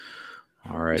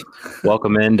right.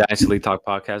 Welcome in Dynasty League Talk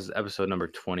Podcast, episode number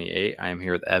 28. I am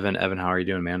here with Evan. Evan, how are you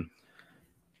doing, man?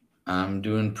 I'm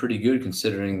doing pretty good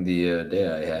considering the day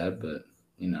I had, but,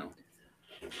 A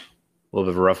little bit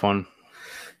of a rough one.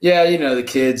 Yeah, the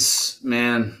kids,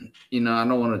 man, I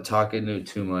don't want to talk into it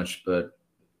too much, but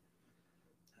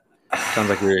Sounds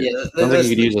like you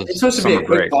could use it's supposed to be a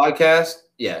quick break. Podcast.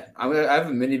 Yeah, I have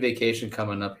a mini vacation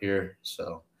coming up here,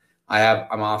 so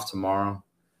I'm off tomorrow,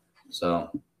 so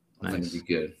I'm going to be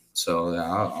good. So yeah,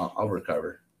 I'll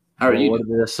recover. How are you? What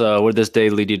did this day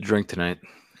lead you to drink tonight?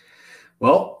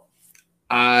 Well,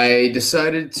 I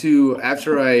decided to,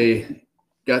 after I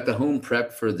got the home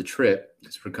prep for the trip,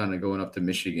 because we're kind of going up to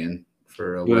Michigan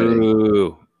for a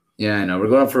wedding. Yeah, I know. We're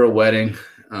going up for a wedding.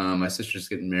 My sister's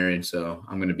getting married, so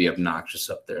I'm going to be obnoxious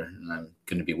up there, and I'm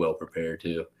going to be well prepared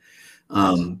too.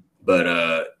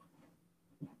 But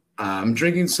I'm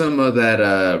drinking some of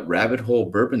that Rabbit Hole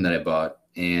bourbon that I bought,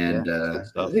 and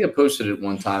I think I posted it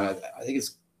one time. I think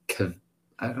it's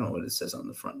I don't know what it says on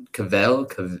the front, Cavell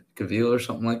or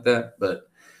something like that, but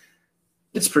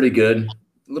it's pretty good.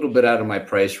 A little bit out of my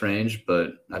price range,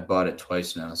 but I bought it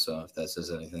twice now, so if that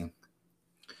says anything.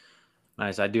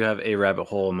 Nice. I do have a Rabbit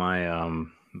Hole in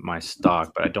my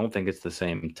stock, but I don't think it's the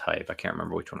same type. I can't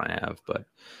remember which one I have, but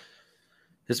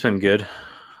it's been good.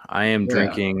 I am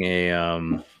drinking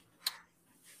a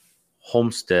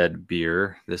Homestead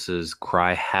beer. This is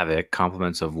Cry Havoc.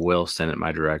 Compliments of Will sent it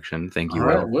my direction. Thank you, All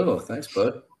right, Will. Thanks,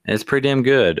 bud. And it's pretty damn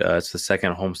good. It's the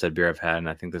second Homestead beer I've had, and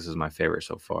I think this is my favorite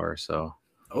so far. So,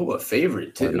 a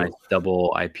favorite too. A nice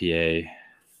double IPA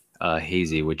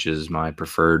hazy, which is my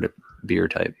preferred beer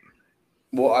type.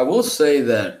 Well, I will say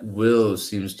that Will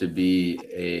seems to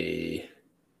be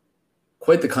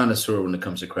quite the connoisseur when it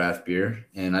comes to craft beer,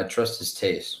 and I trust his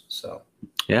taste. So,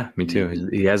 yeah, me too.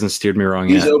 He hasn't steered me wrong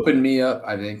yet. He's opened me up,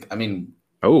 I think. I mean,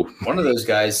 one of those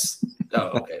guys.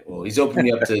 Oh, okay. Well, he's opened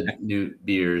me up to new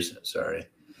beers. Sorry.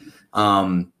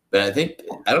 But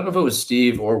I don't know if it was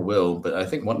Steve or Will, but I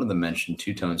think one of them mentioned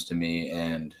Two Tones to me,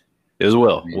 and it was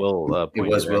Will. It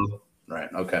was Will. Right.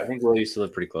 Okay. I think Will used to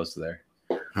live pretty close to there.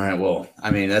 All right. Well,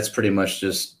 I mean, that's pretty much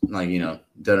just like,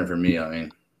 done it for me. I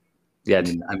mean, yeah,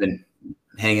 I've been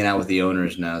hanging out with the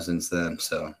owners now since then.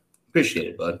 So appreciate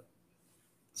it, bud.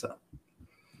 So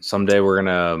someday we're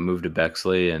going to move to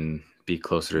Bexley and be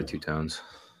closer to Two Tones.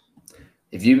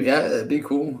 That'd be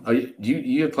cool. Do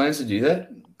you have plans to do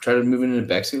that? Try to move into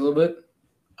Bexley a little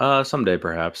bit? Someday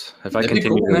perhaps. If That'd I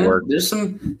continue to work. There's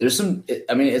some,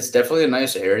 I mean, it's definitely a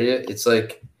nice area. It's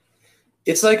like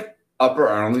Upper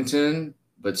Arlington,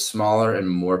 but smaller and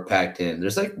more packed in.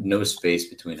 There's like no space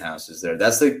between houses there.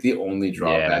 That's like the only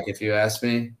drawback, if you ask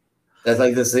me. That's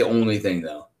the only thing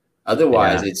though.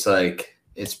 Otherwise, it's like,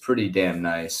 it's pretty damn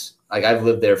nice. Like I've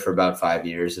lived there for about 5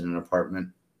 years in an apartment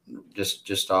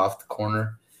just off the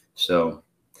corner. So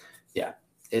yeah,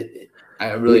 I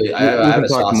have a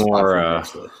soft spot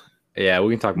for it. Yeah,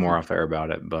 we can talk more off air about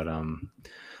it, but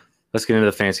let's get into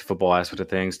the fantasy football aspect of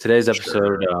things. Today's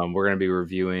episode, we're going to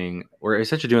be we're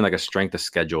essentially doing like a strength of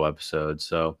schedule episode.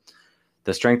 So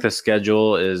the strength of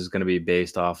schedule is going to be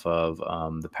based off of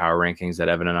the power rankings that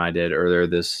Evan and I did earlier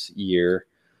this year.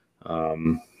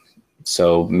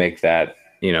 So make that,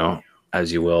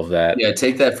 as you will, that. Yeah,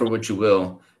 take that for what you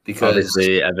will. Because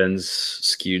obviously Evans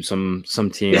skewed some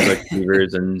teams like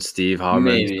Beavers and Steve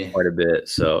Hobbins quite a bit.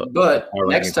 So, but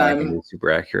next time,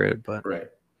 super accurate. But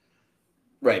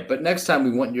right. But next time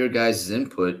we want your guys'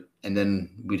 input, and then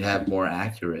we'd have more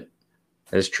accurate.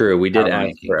 That's true. We did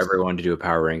ask for everyone to do a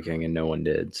power ranking, and no one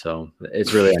did. So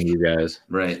it's really on you guys.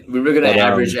 Right. We were going to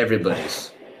average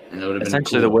everybody's. And it would have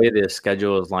essentially been cool. The way the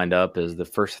schedule is lined up is the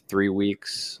first 3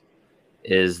 weeks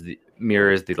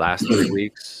mirrors the last 3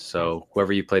 weeks. So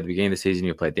whoever you play at the beginning of the season,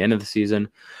 you'll play at the end of the season,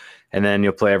 and then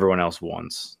you'll play everyone else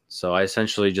once. So I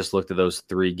essentially just looked at those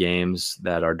 3 games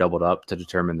that are doubled up to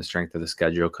determine the strength of the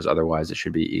schedule, because otherwise it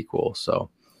should be equal. So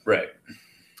right.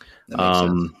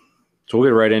 So we'll get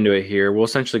right into it here. We'll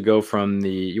essentially go from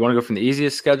you want to go from the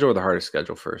easiest schedule or the hardest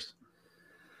schedule first?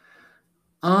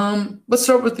 Let's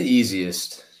start with the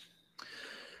easiest.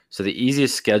 So the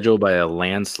easiest schedule by a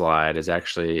landslide is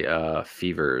actually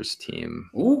Fever's team.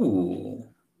 Ooh.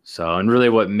 So, and really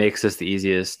what makes this the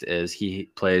easiest is he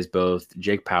plays both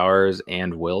Jake Powers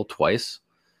and Will twice,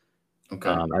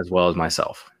 as well as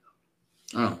myself.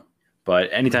 Oh. But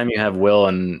anytime you have Will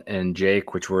and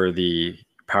Jake, which were the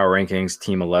power rankings,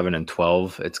 team 11 and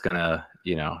 12, it's going to,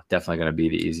 definitely going to be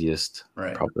the easiest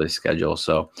probably schedule.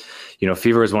 So,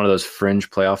 Fever is one of those fringe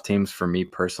playoff teams for me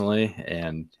personally,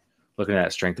 and looking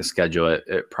at strength of schedule,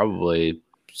 it probably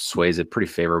sways it pretty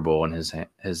favorable in his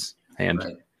hand.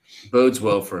 Right. Bodes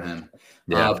well for him.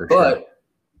 Yeah, but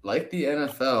like the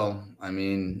NFL, I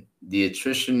mean, the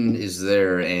attrition is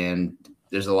there, and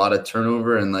there's a lot of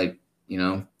turnover, and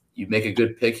you make a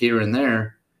good pick here and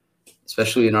there,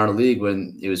 especially in our league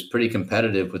when it was pretty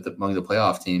competitive among the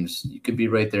playoff teams. You could be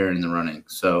right there in the running.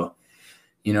 So,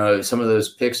 if some of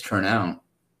those picks turn out,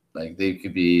 like they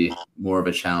could be more of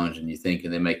a challenge than you think,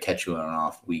 and they might catch you on an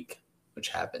off week, which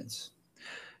happens.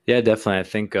 Yeah, definitely. I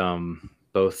think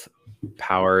both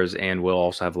Powers and Will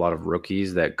also have a lot of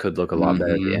rookies that could look a lot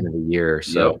better at the end of the year.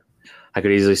 So I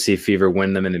could easily see Fever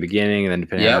win them in the beginning, and then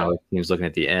depending on how the team's looking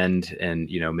at the end, and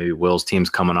maybe Will's team's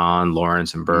coming on,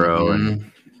 Lawrence and Burrow,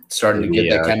 and starting to get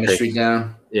that chemistry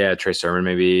down. Yeah, Trey Sermon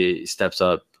maybe steps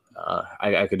up.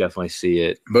 I could definitely see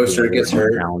it. Mostert gets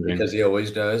hurt because he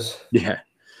always does. Yeah.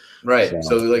 Right.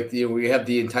 So we have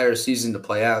the entire season to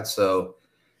play out. So,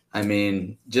 I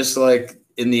mean, just like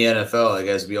in the NFL, I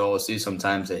guess we always see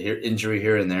sometimes injury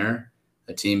here and there,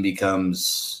 a team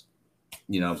becomes,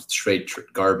 straight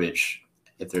garbage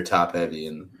if they're top heavy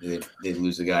and they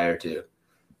lose a guy or two.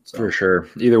 So. For sure.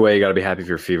 Either way, you got to be happy if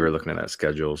you're Fever looking at that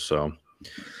schedule. So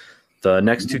the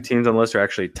next two teams on the list are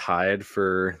actually tied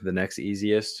for the next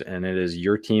easiest, and it is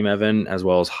your team, Evan, as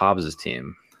well as Hobbs's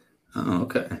team. Oh,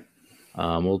 okay.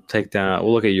 We'll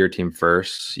look at your team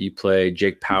first. You play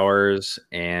Jake Powers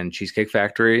and Cheesecake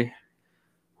Factory,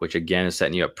 which again is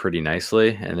setting you up pretty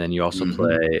nicely. And then you also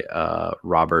play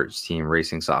Robert's team,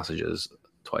 Racing Sausages,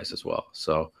 twice as well.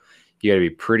 So you got to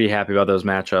be pretty happy about those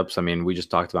matchups. I mean, we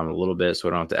just talked about them a little bit, so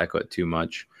I don't have to echo it too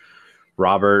much.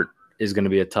 Robert is going to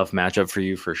be a tough matchup for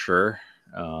you for sure,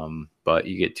 but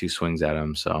you get two swings at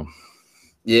him. So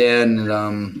yeah, and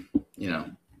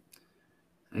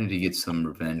I need to get some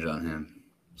revenge on him.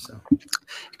 So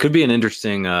it could be an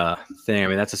interesting thing. I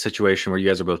mean, that's a situation where you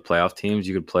guys are both playoff teams.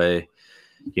 You could play,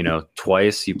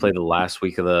 twice. You play the last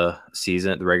week of the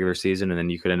season, the regular season, and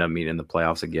then you could end up meeting in the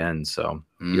playoffs again. So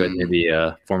you had maybe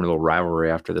form a little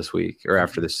rivalry after this week or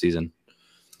after this season.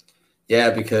 Yeah,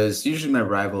 because usually my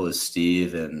rival is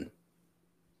Steve, and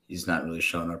he's not really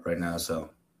showing up right now.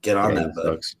 So get on that,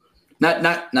 bud.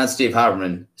 Not Steve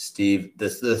Haberman, Steve,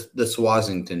 the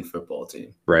Swazington football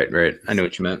team. Right. I know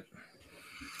what you meant.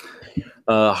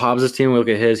 Hobbs' team, we look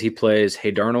at his. He plays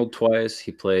Hey Darnold twice.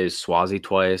 He plays Swazi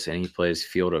twice, and he plays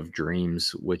Field of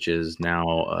Dreams, which is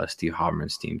now Steve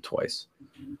Haberman's team twice.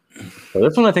 So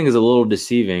this one I think is a little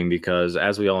deceiving because,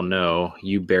 as we all know,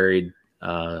 you buried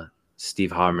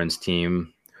Steve Haberman's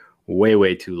team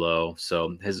way too low.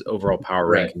 So his overall power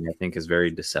ranking, I think, is very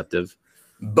deceptive.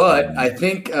 But I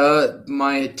think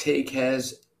my take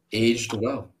has aged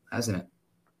well, hasn't it?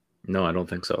 No, I don't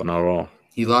think so. Not at all.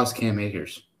 He lost Cam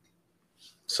Akers.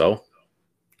 So?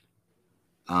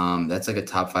 That's like a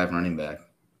top 5 running back.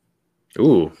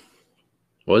 Ooh.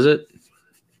 Was it?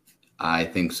 I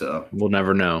think so. We'll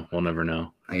never know.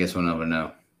 I guess we'll never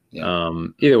know. Yeah.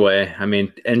 Either way, I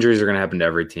mean, injuries are going to happen to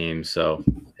every team. So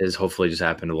his hopefully just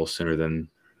happened a little sooner than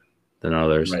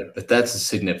others. Right, but that's a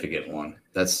significant one.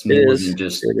 That's more than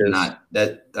just not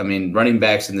that. I mean, running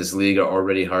backs in this league are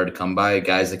already hard to come by.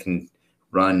 Guys that can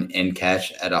run and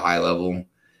catch at a high level.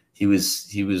 He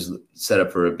was set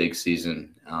up for a big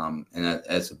season, and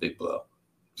that's a big blow.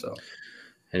 So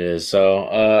it is.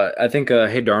 So I think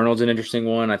Hey Darnold's an interesting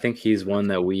one. I think he's one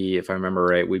that if I remember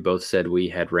right, we both said we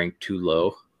had ranked too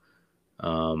low.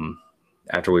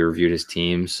 After we reviewed his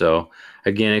team. So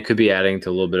again, it could be adding to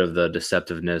a little bit of the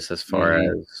deceptiveness as far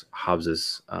as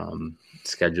Hobbs's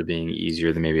schedule being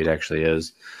easier than maybe it actually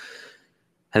is.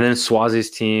 And then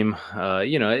Swazi's team,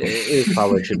 it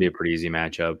probably should be a pretty easy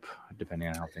matchup depending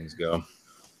on how things go.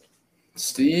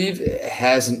 Steve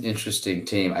has an interesting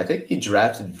team. I think he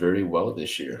drafted very well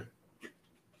this year.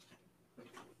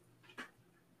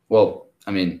 Well,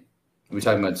 I mean, are we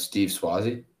talking about Steve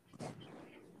Swazi?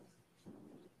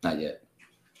 Not yet.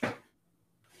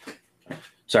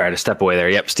 Sorry, I had to step away there.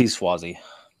 Yep, Steve Swazi.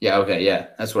 Yeah, okay, yeah,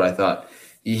 that's what I thought.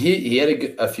 He had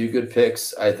a few good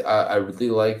picks. I really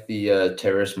like the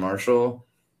Terrace Marshall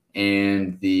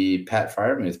and the Pat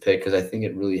Freiermuth pick because I think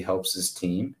it really helps his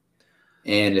team.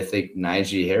 And if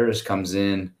Najee Harris comes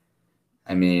in,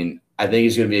 I mean, I think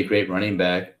he's going to be a great running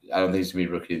back. I don't think he's going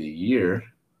to be Rookie of the Year.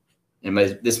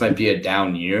 This might be a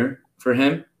down year for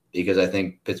him because I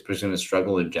think Pittsburgh's going to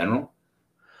struggle in general.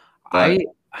 But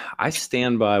I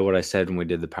stand by what I said when we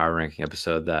did the power ranking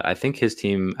episode that I think his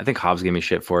team, I think Hobbs gave me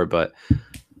shit for it, but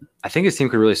I think his team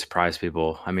could really surprise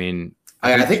people. I mean,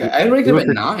 I think I ranked him at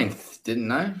 9th,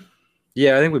 didn't I?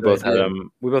 Yeah, I think we both had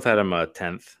him. We both had him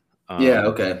 10th. Yeah.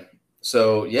 Okay.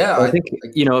 So yeah, I think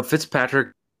Fitzpatrick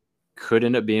could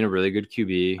end up being a really good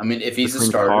QB. I mean, if he's a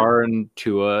starter, Carr and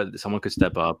Tua, someone could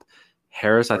step up.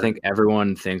 Harris, I think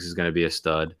everyone thinks is going to be a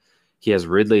stud. He has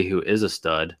Ridley, who is a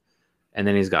stud. And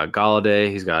then he's got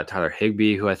Golladay. He's got Tyler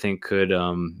Higbee, who I think could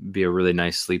be a really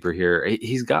nice sleeper here.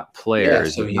 He's got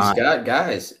players. Yeah, so he's got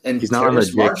guys. And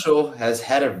Terrace Marshall has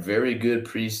had a very good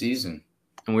preseason.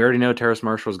 And we already know Terrace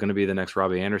Marshall is going to be the next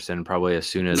Robbie Anderson probably as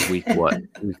soon as week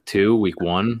 2, week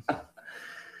 1? I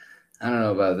don't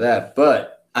know about that.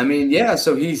 But, I mean, yeah,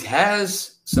 so he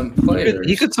has some players.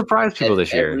 He could surprise people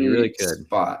this year. He really could.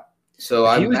 Spot. So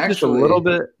if he was just a little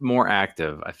bit more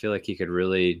active, I feel like he could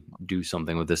really do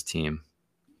something with this team.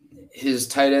 His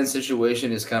tight end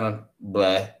situation is kind of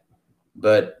bleh,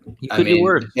 but he could be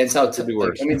worse. Depends how to be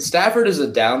worse. I mean, Stafford is a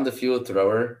down the field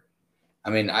thrower.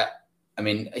 I mean,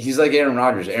 he's like Aaron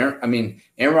Rodgers. Aaron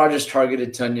Rodgers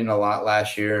targeted Tonyan a lot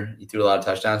last year. He threw a lot of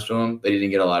touchdowns to him, but he didn't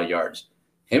get a lot of yards.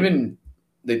 Him and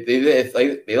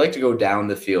they like to go down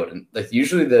the field, and like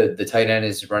usually the tight end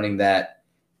is running that.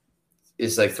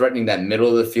 Is like threatening that middle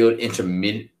of the field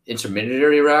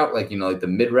intermediary route, like the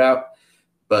mid route.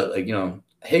 But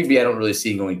Higbee, I don't really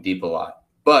see going deep a lot.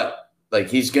 But like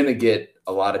he's gonna get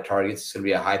a lot of targets. It's gonna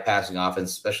be a high passing offense,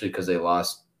 especially because they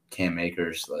lost Cam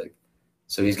Akers. Like,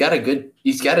 so he's got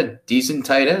a decent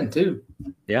tight end too.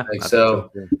 Yeah. Like,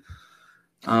 so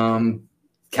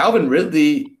Calvin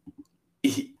Ridley,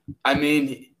 he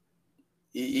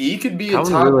could be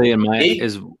Calvin a top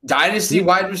Ridley dynasty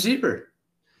wide receiver.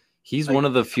 He's one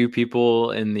of the few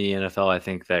people in the NFL, I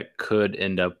think, that could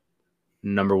end up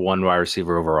number 1 wide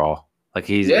receiver overall. Like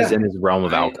he's in his realm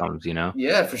of outcomes,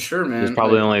 Yeah, for sure, man. There's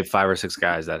probably only 5 or 6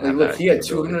 guys that have that. He had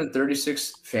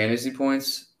 236 fantasy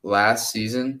points last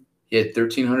season. He had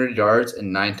 1,300 yards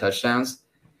and 9 touchdowns.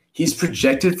 He's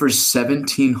projected for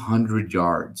 1,700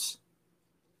 yards.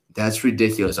 That's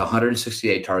ridiculous.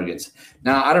 168 targets.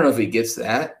 Now, I don't know if he gets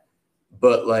that,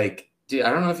 but like, dude,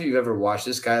 I don't know if you've ever watched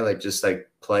this guy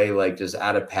play just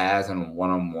out of pads on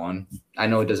one-on-one. I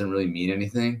know it doesn't really mean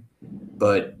anything,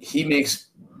 but he makes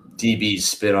DBs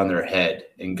spit on their head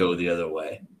and go the other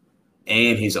way.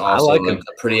 And he's also a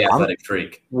pretty athletic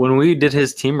freak. When we did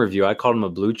his team review, I called him a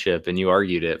blue chip, and you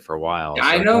argued it for a while.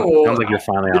 I know. Sounds like you're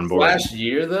finally on board. Last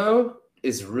year, though,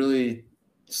 is really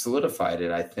solidified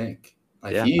it, I think.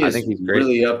 I think he's great.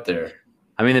 Really up there.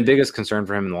 I mean, the biggest concern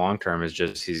for him in the long term is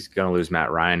just he's going to lose Matt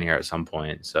Ryan here at some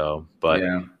point. So, but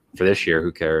for this year,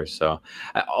 who cares? So,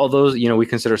 although we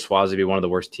consider Swazi to be one of the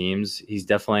worst teams, he's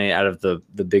definitely out of the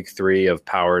big 3 of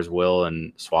Powers, Will,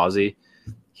 and Swazi.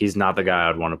 He's not the guy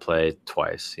I'd want to play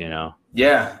twice.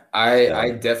 Yeah,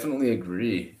 I definitely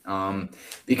agree.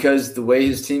 Because the way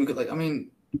his team could,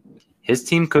 his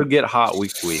team could get hot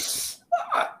week to week.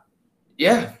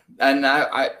 Yeah, and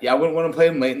I wouldn't want to play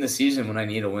him late in the season when I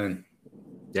need a win.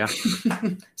 Yeah.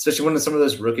 Especially when some of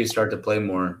those rookies start to play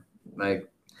more. Like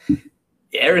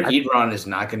Eric Ebron is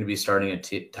not going to be starting a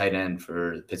tight end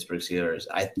for the Pittsburgh Steelers.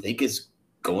 I think it's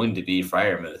going to be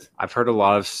Freiermuth. I've heard a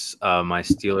lot of my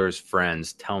Steelers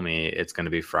friends tell me it's going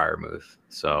to be Freiermuth.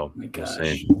 So we'll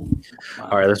see. Wow.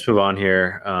 All right, let's move on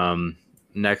here.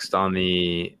 Next on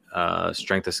the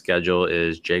strength of schedule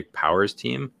is Jake Powers'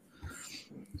 team.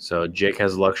 So Jake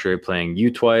has the luxury of playing U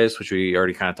twice, which we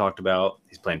already kind of talked about.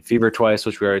 He's playing Fever twice,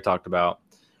 which we already talked about.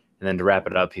 And then to wrap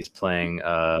it up, he's playing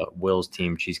Will's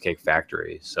team, Cheesecake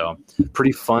Factory. So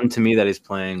pretty fun to me that he's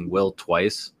playing Will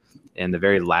twice. And the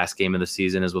very last game of the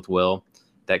season is with Will.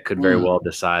 That could very well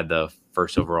decide the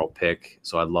first overall pick.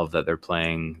 So I love that they're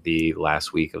playing the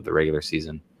last week of the regular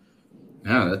season.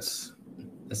 Yeah, that's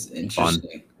interesting. Fun.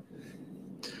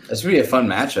 That's going to be a fun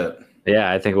matchup.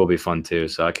 Yeah, I think it will be fun too.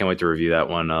 So I can't wait to review that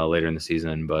one later in the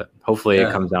season. But hopefully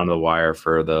it comes down to the wire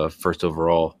for the first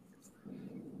overall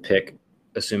pick,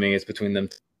 assuming it's between them.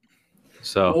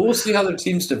 So we'll see how their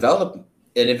teams develop.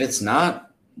 And if it's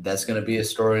not, that's going to be a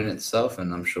story in itself,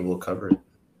 and I'm sure we'll cover it.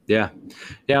 Yeah.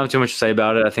 Yeah, I don't have too much to say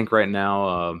about it. I think right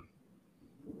now,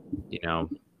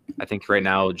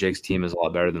 Jake's team is a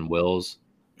lot better than Will's.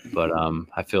 But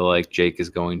I feel like Jake is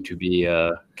going to be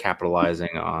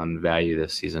capitalizing on value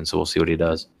this season, so we'll see what he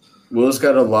does. Will's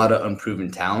got a lot of unproven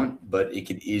talent, but it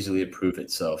could easily prove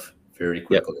itself very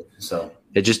quickly. Yep. So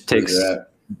it just takes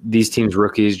these teams'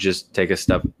 rookies just take a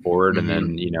step forward, and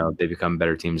then they become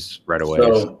better teams right away.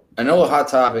 So I know a hot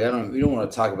topic. We don't want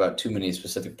to talk about too many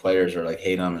specific players or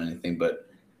hate on anything, but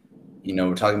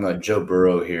we're talking about Joe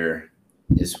Burrow here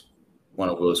is one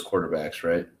of Will's quarterbacks,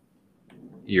 right?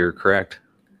 You're correct.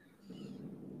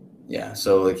 Yeah,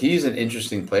 so he's an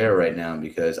interesting player right now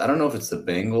because I don't know if it's the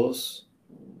Bengals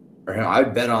or him. I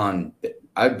bet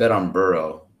on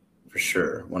Burrow for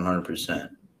sure, 100%.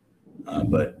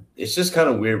 But it's just kind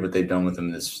of weird what they've done with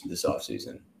him this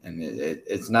offseason. And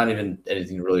it's not even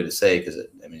anything really to say because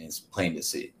it's plain to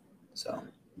see. So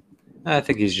I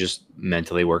think he's just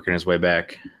mentally working his way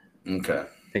back. Okay.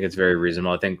 I think it's very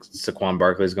reasonable. I think Saquon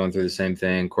Barkley's going through the same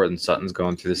thing. Courtland Sutton's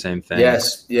going through the same thing.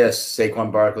 Yes.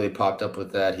 Saquon Barkley popped up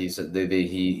with that. He said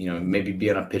he maybe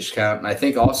be on a pitch count. And I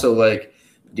think also like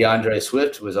DeAndre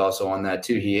Swift was also on that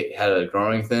too. He had a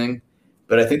growing thing,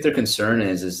 but I think their concern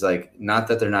is like not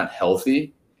that they're not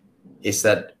healthy. It's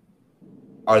that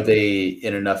are they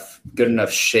in good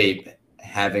enough shape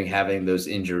having those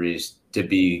injuries to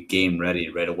be game ready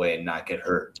right away and not get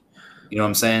hurt. You know what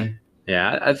I'm saying?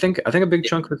 Yeah, I think a big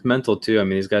chunk of it's mental too. I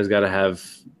mean, these guys got to have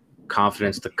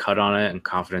confidence to cut on it and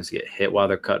confidence to get hit while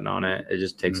they're cutting on it. It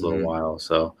just takes a little while.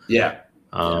 So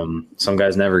some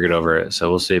guys never get over it. So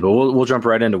we'll see. But we'll jump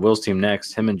right into Will's team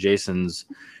next. Him and Jason's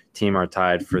team are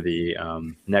tied for the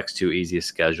next two easiest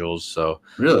schedules. So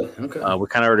really, okay. We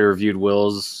kind of already reviewed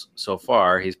Will's so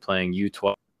far. He's playing you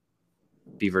twice,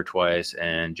 Beaver twice,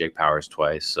 and Jake Powers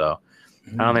twice. So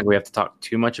I don't think we have to talk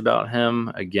too much about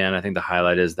him. Again, I think the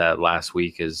highlight is that last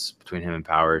week is between him and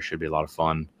Powers. Should be a lot of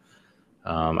fun.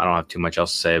 I don't have too much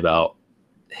else to say about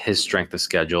his strength of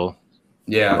schedule.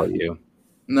 Yeah. How about you?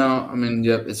 No, I mean,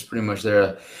 yep, it's pretty much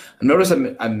there. I noticed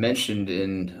I mentioned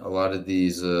in a lot of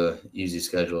these easy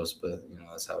schedules, but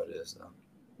that's how it is. So.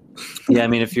 Yeah, I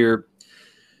mean, if you're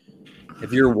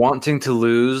wanting to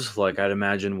lose, like I'd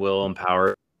imagine Will and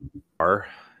Power are,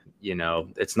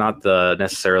 it's not the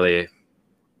necessarily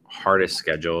hardest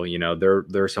schedule.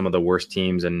 They're some of the worst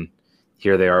teams, and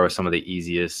here they are with some of the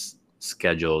easiest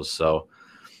schedules. So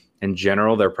in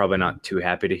general, they're probably not too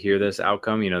happy to hear this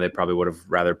outcome. They probably would have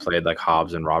rather played like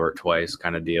Hobbs and Robert twice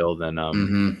kind of deal than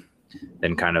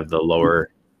kind of the lower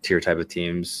tier type of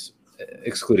teams,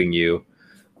 excluding you.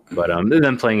 But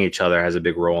them playing each other has a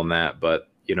big role in that. But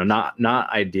not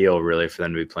ideal really for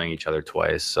them to be playing each other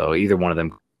twice. So either one of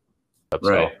them,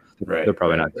 right. They're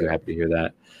probably not too happy to hear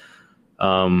that.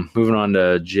 Moving on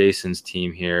to Jason's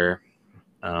team here.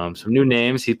 Some new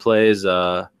names. He plays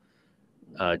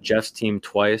Jeff's team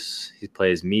twice. He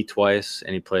plays me twice,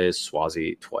 and he plays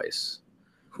Swazi twice.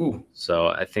 Ooh. So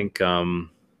I think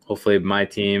hopefully my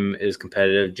team is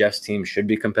competitive. Jeff's team should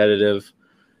be competitive,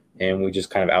 and we just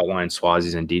kind of outlined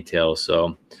Swazi's in detail.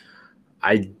 So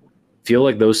I feel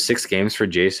like those 6 games for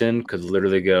Jason could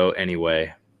literally go any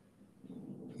way.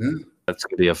 That's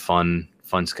going to be a fun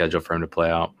schedule for him to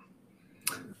play out.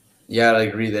 Yeah, I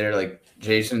agree there. Like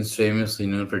Jason's famously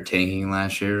known for tanking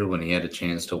last year when he had a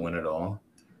chance to win it all.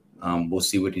 We'll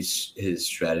see what his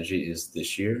strategy is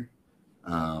this year.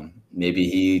 Maybe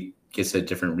he gets a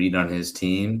different read on his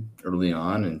team early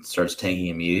on and starts tanking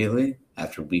immediately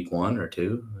after week 1 or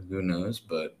 2. Who knows?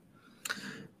 But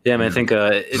yeah, I mean, I think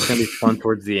it's going to be fun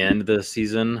towards the end of the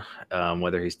season,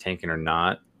 whether he's tanking or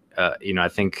not. I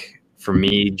think for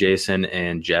me, Jason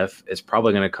and Jeff, it's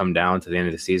probably going to come down to the end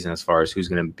of the season as far as who's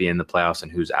going to be in the playoffs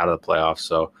and who's out of the playoffs.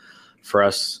 So for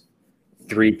us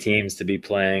 3 teams to be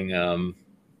playing, I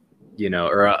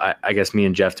guess me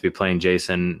and Jeff to be playing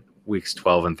Jason weeks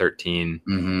 12 and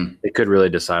 13, it could really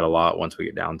decide a lot once we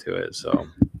get down to it. So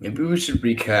maybe we should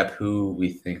recap who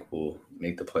we think will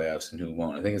make the playoffs and who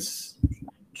won't. I think it's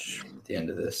at the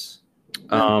end of this.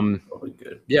 Probably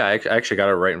good. Yeah, I actually got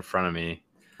it right in front of me.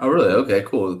 Oh, really? Okay,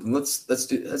 cool. Let's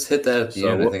hit that at the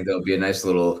end. I think that would be a nice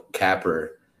little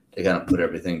capper to kind of put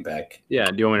everything back.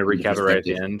 Yeah. Do you want me to recap it right at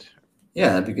the end? Yeah,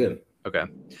 that'd be good. Okay.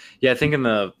 Yeah, I think in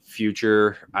the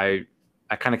future, I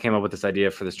kind of came up with this idea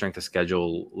for the strength of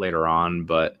schedule later on,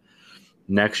 but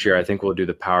next year I think we'll do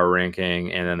the power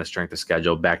ranking and then the strength of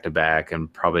schedule back to back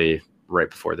and probably right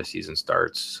before the season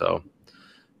starts. So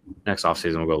next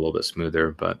offseason will go a little bit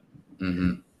smoother, but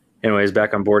anyways,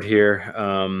 back on board here.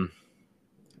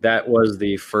 That was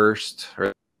the first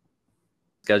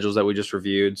schedules that we just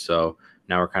reviewed. So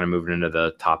now we're kind of moving into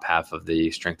the top half of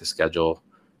the strength of schedule,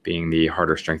 being the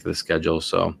harder strength of the schedule.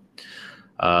 So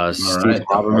Steve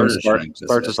Haberman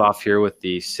starts us off here with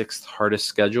the 6th hardest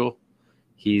schedule.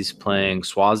 He's playing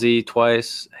Swazi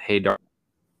twice, Haydar,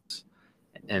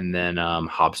 and then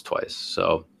Hobbs twice.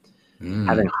 So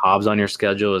having Hobbs on your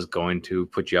schedule is going to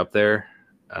put you up there.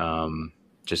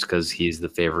 Just because he's the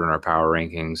favorite in our power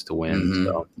rankings to win.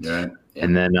 So,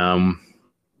 and then, I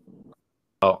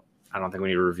don't think we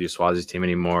need to review Swazi's team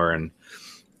anymore. And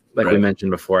like we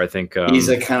mentioned before, I think he's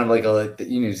he's kind of like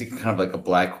a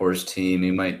black horse team.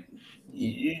 He might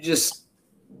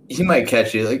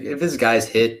catch you. Like if his guys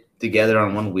hit together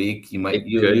on 1 week,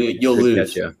 you'll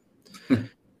lose. And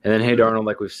then Hey Darnold,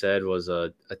 like we've said, was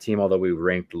a team, although we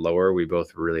ranked lower, we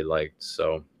both really liked.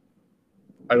 So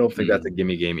I don't think that's a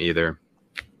gimme game either.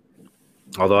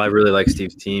 Although I really like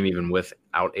Steve's team, even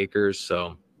without Akers.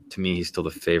 So to me, he's still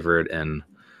the favorite in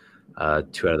 2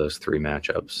 out of those 3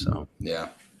 matchups. So yeah,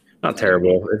 not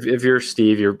terrible. If you're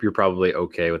Steve, you're probably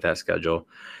okay with that schedule.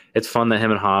 it's fun that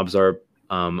him and Hobbs are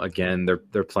again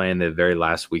they're playing the very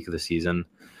last week of the season,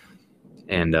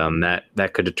 and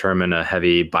that could determine a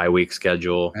heavy bye week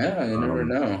schedule. Yeah, you never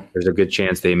know. There's a good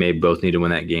chance they may both need to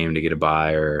win that game to get a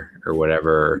bye or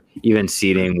whatever, or even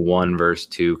seeding 1 versus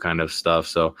 2 kind of stuff.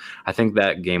 So I think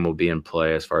that game will be in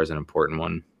play as far as an important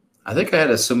one. I think I had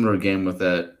a similar game with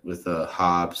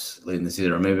Hobbs late in the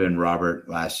season, or maybe in Robert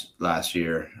last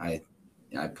year. I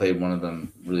played one of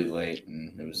them really late,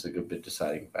 and it was like a bit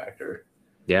deciding factor.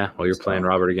 Yeah, well, you're playing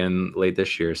Robert again late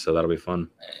this year, so that'll be fun.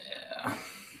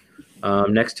 Yeah.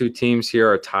 Next 2 teams here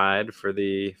are tied for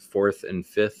the 4th and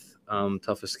 5th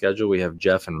toughest schedule. We have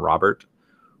Jeff and Robert.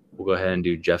 We'll go ahead and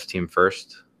do Jeff's team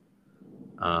first.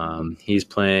 He's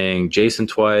playing Jason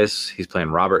twice, he's playing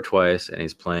Robert twice, and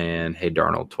he's playing Hey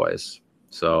Darnold twice.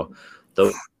 So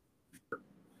those are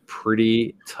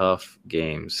pretty tough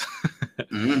games.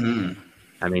 Mm-hmm.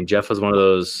 I mean, Jeff was one of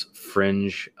those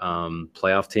fringe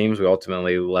playoff teams. We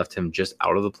ultimately left him just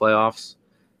out of the playoffs.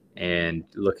 And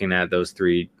looking at those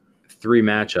three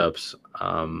matchups,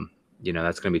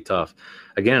 that's going to be tough.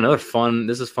 Again,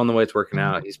 this is fun the way it's working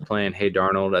out. He's playing Hey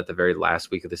Darnold at the very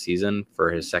last week of the season for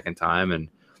his second time. And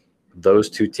those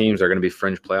 2 teams are going to be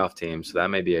fringe playoff teams. So that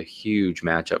may be a huge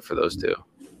matchup for those 2.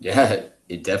 Yeah,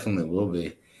 it definitely will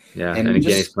be. Yeah. And again,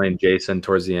 he's playing Jason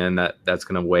towards the end. That's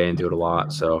going to weigh into it a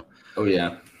lot. So. Oh,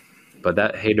 yeah. But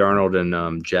that Hey Darnold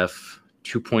and Jeff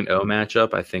 2.0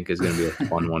 matchup, I think, is going to be a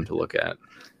fun one to look at.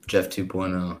 Jeff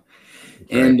 2.0.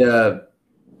 Right.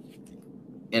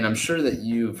 And I'm sure that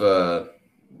you've I'm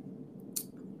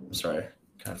sorry,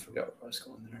 kind of forgot what I was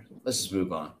going there. Let's just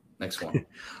move on. Next one.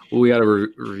 Well, we got to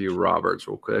review Roberts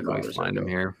real quick. Let me find him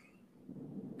here.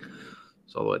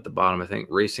 It's all the way at the bottom, I think.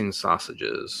 Racing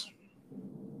Sausages.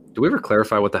 Do we ever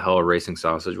clarify what the hell a racing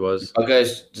sausage was?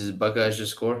 Buckeyes, did Buckeyes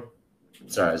just score?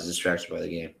 Sorry, I was distracted by the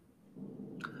game.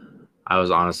 I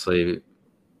was honestly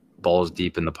balls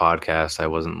deep in the podcast. I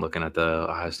wasn't looking at the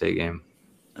Ohio State game.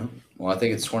 Oh, well, I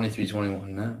think it's 23-21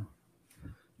 now.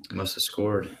 Must have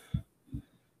scored.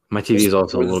 My TV is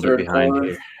also a little bit behind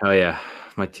here. Oh yeah,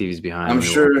 my TV's behind. I'm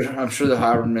sure the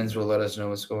Habermans will let us know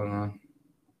what's going on.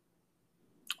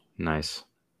 Nice.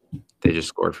 They just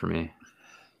scored for me.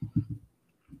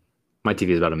 My TV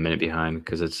is about a minute behind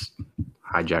because it's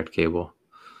hijacked cable.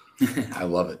 I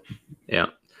love it. Yeah.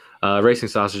 Racing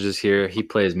Sausages here. He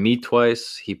plays me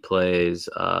twice. He plays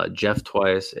Jeff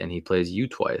twice, and he plays you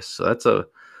twice. So that's a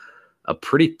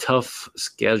pretty tough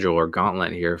schedule or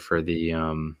gauntlet here for the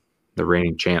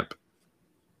reigning champ.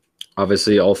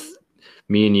 Obviously,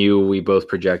 me and you, we both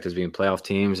project as being playoff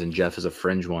teams, and Jeff is a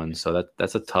fringe one. So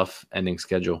that's a tough ending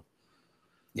schedule.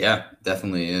 Yeah,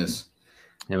 definitely is.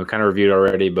 And we kind of reviewed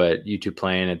already, but you 2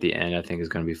 playing at the end, I think, is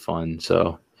going to be fun.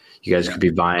 So you guys could be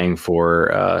vying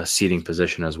for seating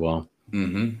position as well.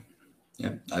 Mm-hmm.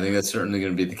 Yeah, I think that's certainly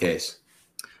going to be the case.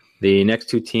 The next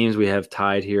 2 teams we have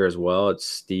tied here as well. It's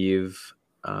Steve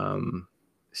M,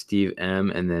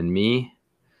 and then me.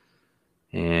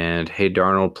 And Hey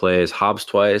Darnold plays Hobbs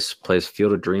twice, plays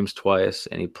Field of Dreams twice,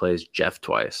 and he plays Jeff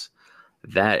twice.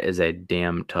 That is a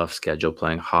damn tough schedule,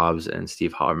 playing Hobbs and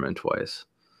Steve Haberman twice,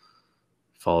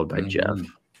 followed by Jeff.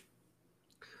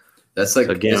 That's like,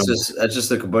 so again, that's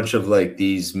just like a bunch of like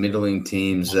these middling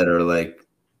teams that are like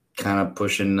kind of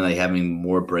pushing, like having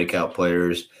more breakout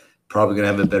players, probably going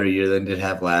to have a better year than they did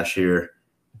have last year.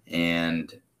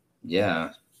 And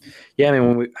yeah. Yeah. I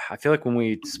mean, I feel like when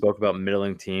we spoke about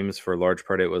middling teams, for a large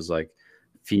part, it was like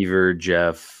Fever,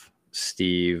 Jeff,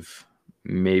 Steve,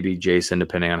 maybe Jason,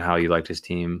 depending on how you liked his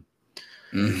team.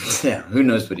 Yeah, who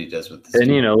knows what he does with this. And,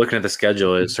 team. Looking at the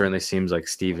schedule, it certainly seems like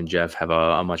Steve and Jeff have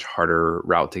a much harder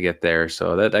route to get there.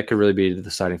 So that could really be the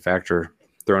deciding factor.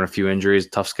 Throwing a few injuries,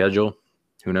 tough schedule.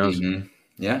 Who knows? Mm-hmm.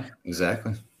 Yeah,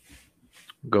 exactly.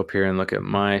 Go up here and look at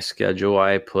my schedule.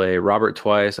 I play Robert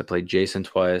twice, I play Jason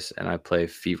twice, and I play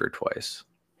Fever twice.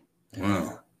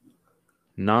 Wow.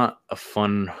 Not a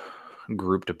fun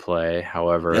group to play,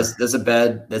 however. That's a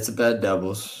bad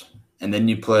doubles. And then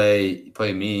you play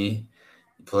me.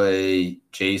 Play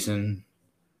Jason,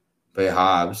 play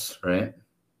Hobbs, right?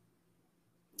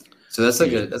 So that's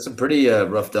like that's a pretty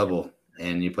rough double,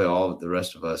 and you play all of the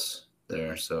rest of us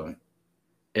there. So,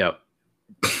 yeah.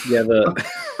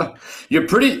 You're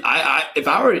pretty.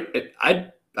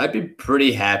 I'd be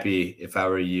pretty happy if I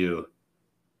were you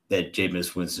that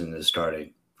Jameis Winston is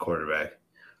starting quarterback.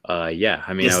 Yeah,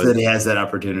 I mean, that he has that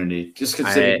opportunity. Just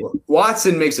considering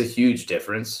Watson makes a huge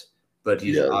difference, but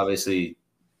he's obviously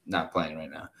not playing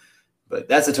right now, but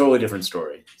that's a totally different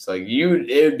story. It's like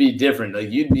it would be different.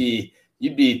 Like you'd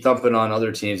be thumping on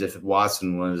other teams if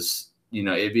Watson was,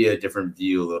 it'd be a different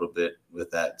view a little bit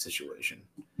with that situation.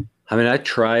 I mean, I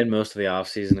tried most of the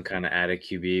offseason to kind of add a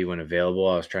QB when available.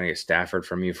 I was trying to get Stafford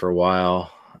from you for a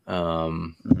while. I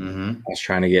was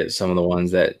trying to get some of the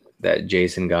ones that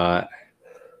Jason got.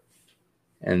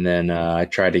 And then I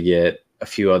tried to get a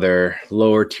few other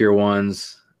lower tier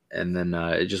ones, and then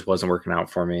it just wasn't working out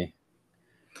for me.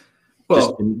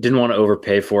 Well, just didn't want to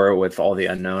overpay for it with all the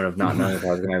unknown of not knowing if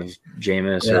I was going to have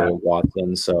Jameis or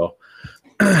Watson. So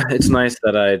it's nice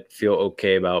that I feel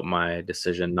okay about my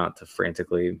decision not to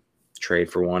frantically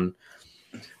trade for one.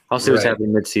 I'll see what's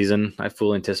happening midseason. I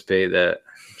fully anticipate that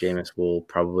Jameis will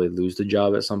probably lose the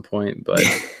job at some point, but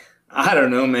I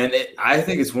don't know, man. I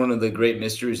think it's one of the great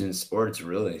mysteries in sports,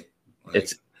 really.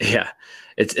 It's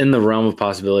in the realm of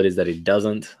possibilities that he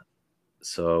doesn't.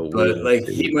 So, but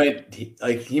he might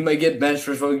get benched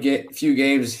for a few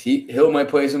games. Hill might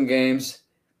play some games.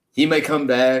 He might come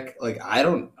back. I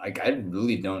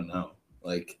really don't know.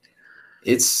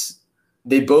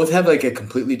 They both have a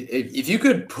completely. If you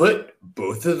could put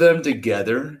both of them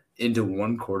together into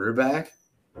one quarterback,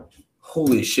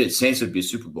 holy shit, Saints would be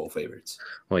Super Bowl favorites.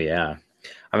 Well, yeah.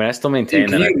 I mean, I still maintain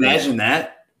that. Can you imagine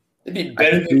that? It'd be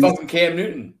better than fucking Cam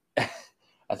Newton.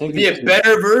 I think it'd be a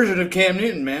better version of Cam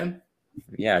Newton, man.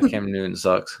 Yeah, Cam Newton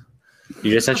sucks.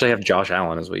 You'd essentially have Josh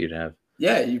Allen is what you'd have.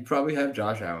 Yeah, you probably have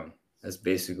Josh Allen. That's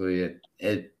basically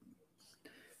it.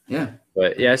 Yeah.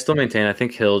 But, yeah, I still maintain I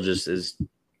think Hill just is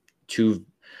too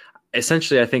 –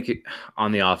 essentially, I think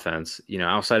on the offense,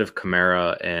 outside of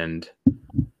Kamara and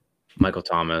Michael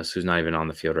Thomas, who's not even on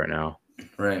the field right now,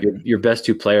 right? Your best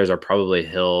two players are probably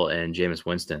Hill and Jameis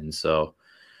Winston. So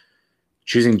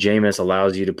choosing Jameis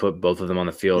allows you to put both of them on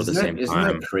the field at the same time. Isn't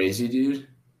that crazy, dude?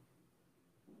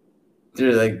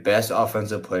 Their best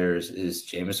offensive players is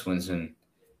Jameis Winston,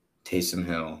 Taysom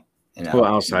Hill, and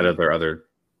outside of their other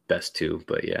best two,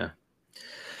 but yeah.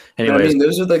 Anyways,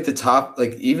 those are the top.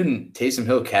 Even Taysom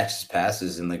Hill catches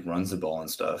passes and runs the ball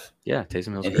and stuff. Yeah,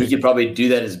 Taysom Hill, and he could probably do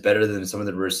that as better than some of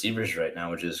the receivers right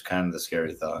now, which is kind of the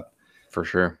scary thought. For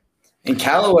sure. And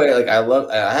Callaway,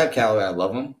 I have Callaway, I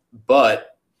love him,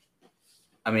 but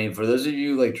I mean, for those of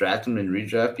you draft him and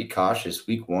redraft, be cautious.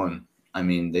 Week 1, I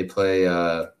mean, they play.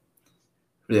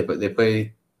 They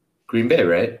play Green Bay,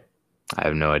 right? I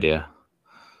have no idea.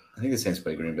 I think the Saints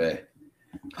play Green Bay.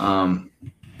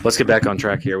 Let's get back on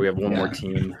track here. We have one more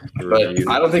team to review.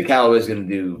 I don't think Callaway's going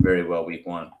to do very well week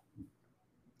 1.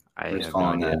 I have no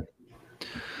idea.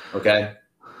 Okay,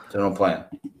 so don't play him.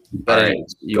 But all right,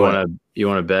 you want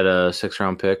to bet a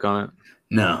 6th-round pick on it?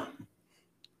 No.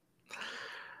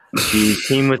 The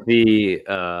team with the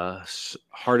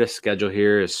hardest schedule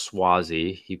here is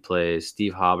Swazi. He plays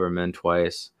Steve Haberman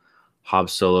twice,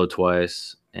 Hobbs Solo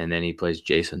twice, and then he plays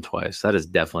Jason twice. That is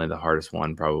definitely the hardest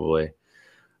one, probably.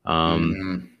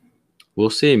 We'll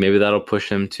see. Maybe that'll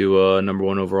push him to a number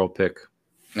 1 overall pick.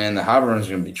 Man, the Haberman's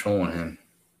going to be trolling him.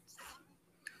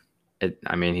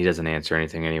 He doesn't answer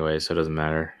anything anyway, so it doesn't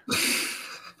matter.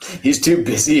 He's too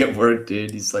busy at work,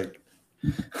 dude. He's I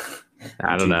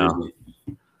don't know.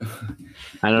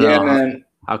 I don't know. Man.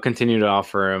 I'll continue to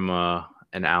offer him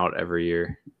an out every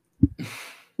year.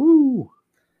 Woo!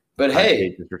 But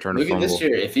hey, look at this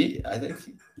year.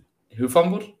 Who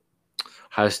fumbled?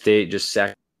 Ohio State just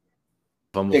sacked.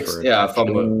 Fumble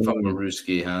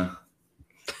Rooski, huh?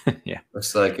 Yeah,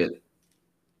 looks like it.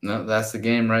 No, that's the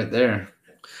game right there.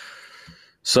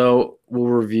 So we'll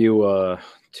review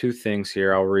 2 things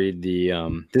here. I'll read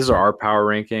the these are our power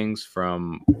rankings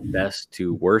from best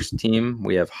to worst team.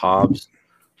 We have Hobbs,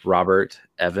 Robert,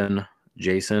 Evan,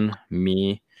 Jason,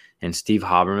 me, and Steve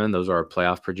Haberman. Those are our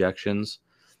playoff projections.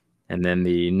 And then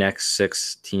the next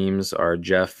 6 teams are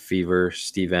Jeff, Fever,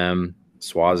 Steve M,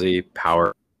 Swazi,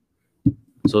 Power.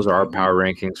 So those are our power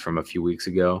rankings from a few weeks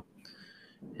ago.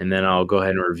 And then I'll go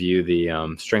ahead and review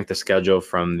the strength of schedule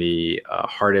from the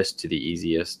hardest to the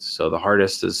easiest. So the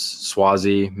hardest is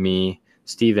Swazi, me,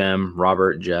 Steve M,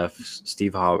 Robert, Jeff,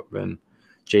 Steve Haberman,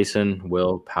 Jason,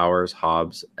 Will, Powers,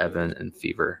 Hobbs, Evan, and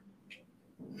Fever.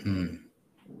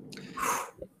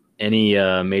 Any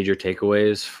major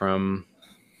takeaways from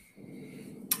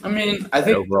I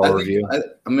think overall review? I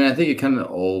think it kind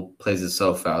of all plays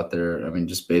itself out there.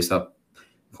 Just based off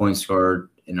points scored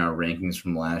in our rankings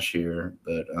from last year.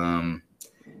 But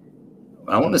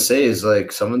what I want to say is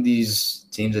some of these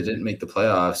teams that didn't make the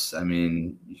playoffs,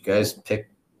 you guys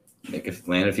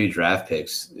land a few draft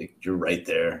picks, you're right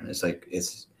there.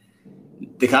 It's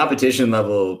the competition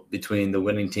level between the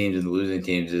winning teams and the losing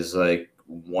teams is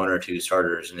 1 or 2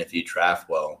 starters. And if you draft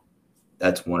well,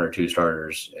 that's 1 or 2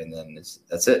 starters, and then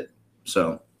that's it.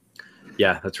 So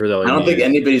yeah, that's really all I don't think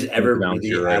anybody's ever really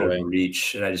had a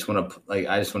reach. And I just want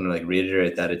to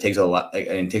reiterate that it takes a lot.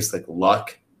 It takes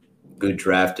luck, good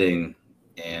drafting,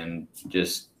 and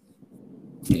just,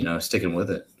 sticking with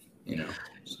it,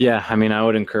 Yeah, I mean, I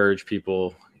would encourage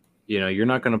people, you're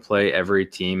not going to play every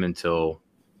team until,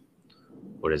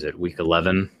 week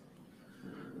 11.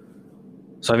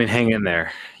 So, I mean, hang in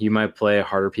there. You might play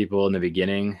harder people in the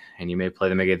beginning, and you may play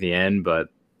them at the end, but,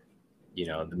 in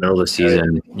the middle of the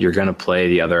season, you're going to play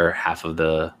the other half of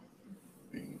the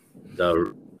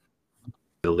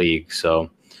league. So,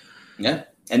 yeah.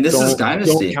 And this is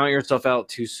Dynasty. Don't count yourself out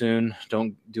too soon.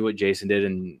 Don't do what Jason did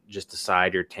and just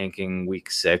decide you're tanking week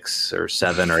 6 or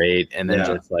 7 or 8 and then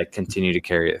just continue to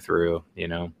carry it through,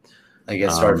 I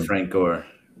guess start Frank Gore.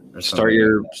 Start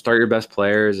your best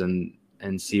players and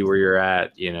see where you're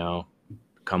at,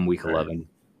 come week 11.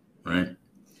 Right.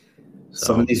 So,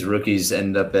 some of these rookies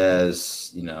end up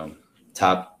as,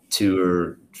 top 2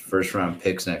 or first round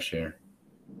picks next year.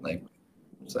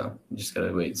 So you just got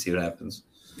to wait and see what happens.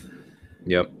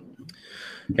 Yep.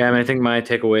 Yeah, I mean, I think my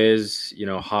takeaway is,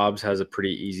 Hobbs has a pretty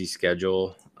easy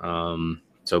schedule.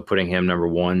 So putting him number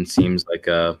 1 seems like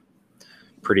a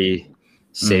pretty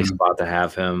safe spot to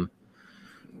have him.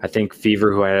 I think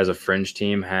Fever, who I had as a fringe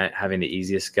team, having the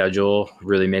easiest schedule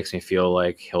really makes me feel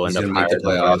like he'll end up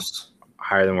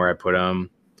higher than where I put him.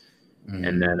 Mm-hmm.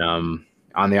 And then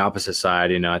on the opposite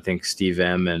side, I think Steve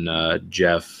M and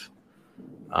Jeff,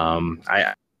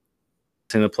 I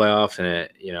in the playoffs, and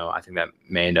I think that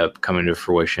may end up coming to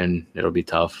fruition. It'll be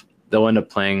tough. They'll end up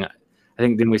playing. I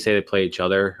think didn't we say they play each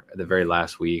other at the very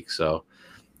last week? So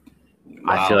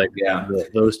I feel like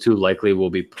those two likely will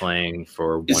be playing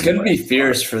for. It's going to be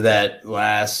fierce for those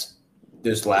last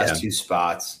 2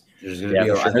 spots. There's going to be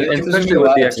a lot, especially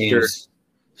with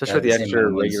the extra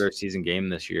regular season game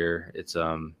this year. It's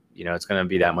it's going to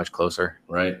be that much closer,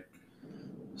 right?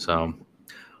 So,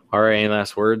 all right. Any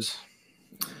last words?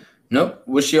 Nope.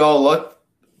 Wish you all luck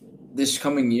this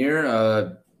coming year.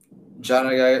 John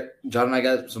and I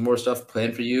got some more stuff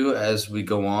planned for you as we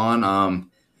go on.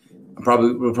 We're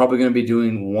probably going to be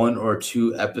doing 1 or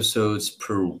 2 episodes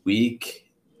per week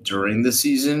during the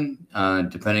season,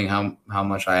 depending how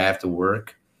much I have to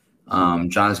work.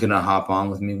 John's going to hop on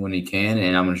with me when he can,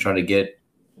 and I'm going to try to get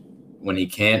when he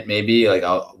can't. Maybe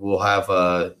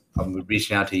I'm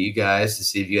reaching out to you guys to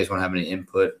see if you guys want to have any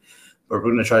input. But we're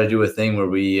going to try to do a thing where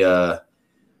we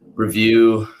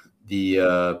review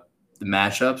the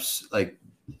matchups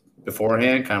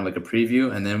beforehand, kind of like a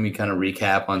preview, and then we kind of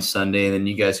recap on Sunday, and then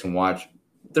you guys can watch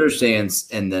Thursday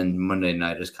and then Monday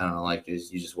night is kind of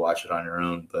you just watch it on your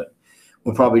own. But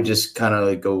we'll probably just kind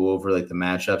of go over the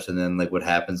matchups and then what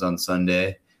happens on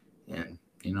Sunday, and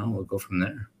we'll go from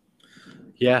there.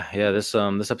 Yeah. This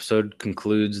episode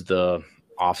concludes the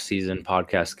off-season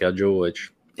podcast schedule,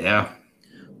 which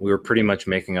we were pretty much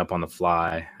making up on the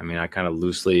fly. I mean, I kind of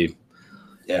loosely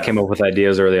came up with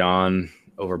ideas early on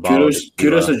over Bob.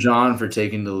 Kudos to John for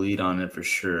taking the lead on it for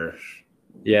sure.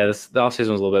 Yeah, the offseason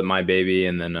was a little bit my baby,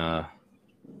 and then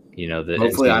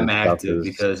hopefully I'm active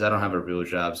because I don't have a real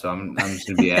job, so I'm just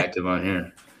gonna be active on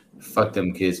here. Fuck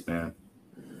them kids, man.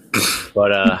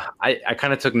 But I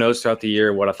kind of took notes throughout the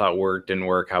year, what I thought worked, didn't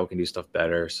work, how we can do stuff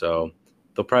better. So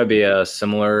there'll probably be a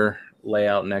similar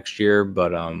layout next year,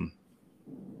 but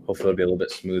hopefully it'll be a little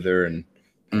bit smoother. And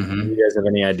if you guys have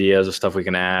any ideas of stuff we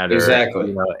can add,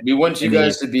 exactly. We want you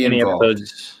guys to be involved.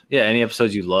 Any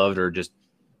episodes you loved or just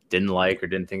didn't like or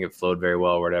didn't think it flowed very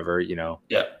well or whatever,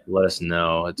 let us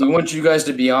know. We want you guys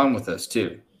to be on with us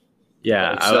too.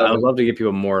 Yeah, I would love to get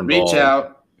people more involved. Reach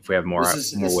out if we have more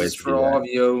ways. This is for all of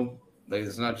you.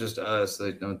 It's not just us.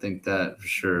 Don't think that for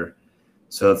sure.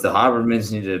 So if the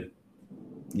Habermans need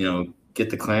to, get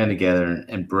the clan together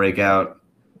and break out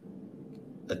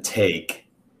a take,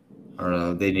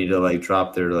 or they need to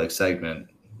drop their segment,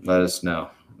 let us know.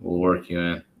 We'll work you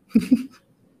in.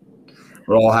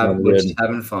 We're all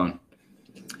having fun.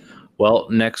 Well,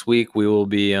 next week we will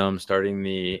be starting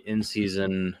the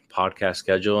in-season podcast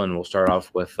schedule, and we'll start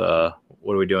off with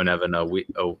what are we doing, Evan? A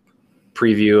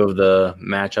preview of the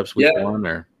matchups week 1,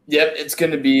 or? Yep, it's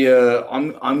going to be.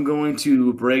 I'm going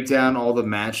to break down all the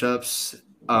matchups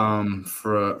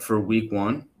for week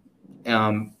 1.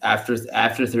 After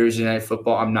Thursday Night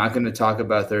Football, I'm not going to talk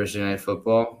about Thursday Night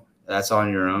Football. That's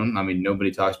on your own. I mean,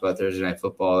 nobody talks about Thursday Night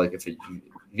Football. If you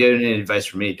get any advice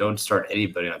from me, don't start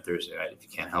anybody on Thursday night if you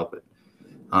can't help it.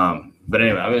 But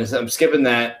anyway, I'm skipping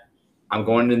that. I'm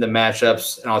going into the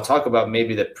matchups, and I'll talk about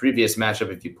maybe the previous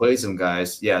matchup. If you play some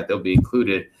guys, yeah, they'll be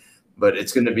included. But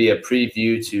it's going to be a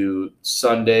preview to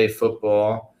Sunday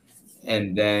football,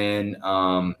 and then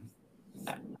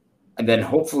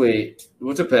hopefully,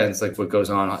 it depends what goes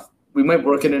on. We might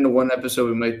work it into one episode.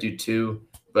 We might do 2.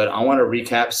 But I want to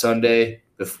recap Sunday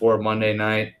before Monday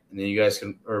night, and then you guys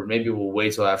can, or maybe we'll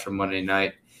wait till after Monday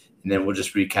night, and then we'll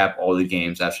just recap all the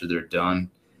games after they're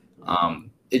done.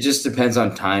 It just depends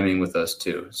on timing with us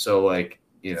too. So like,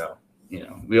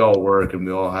 we all work and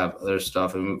we all have other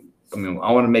stuff. And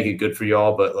I want to make it good for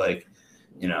y'all, but like,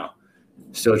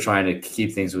 still trying to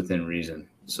keep things within reason.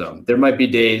 So there might be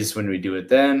days when we do it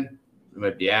then, it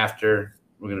might be after.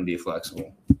 We're going to be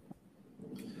flexible.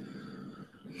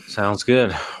 Sounds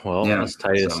good. Well, let's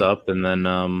tidy this up, and then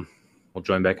we'll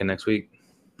join back in next week.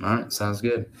 All right. Sounds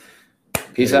good.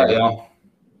 Peace out, y'all.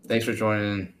 Thanks for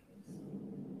joining in.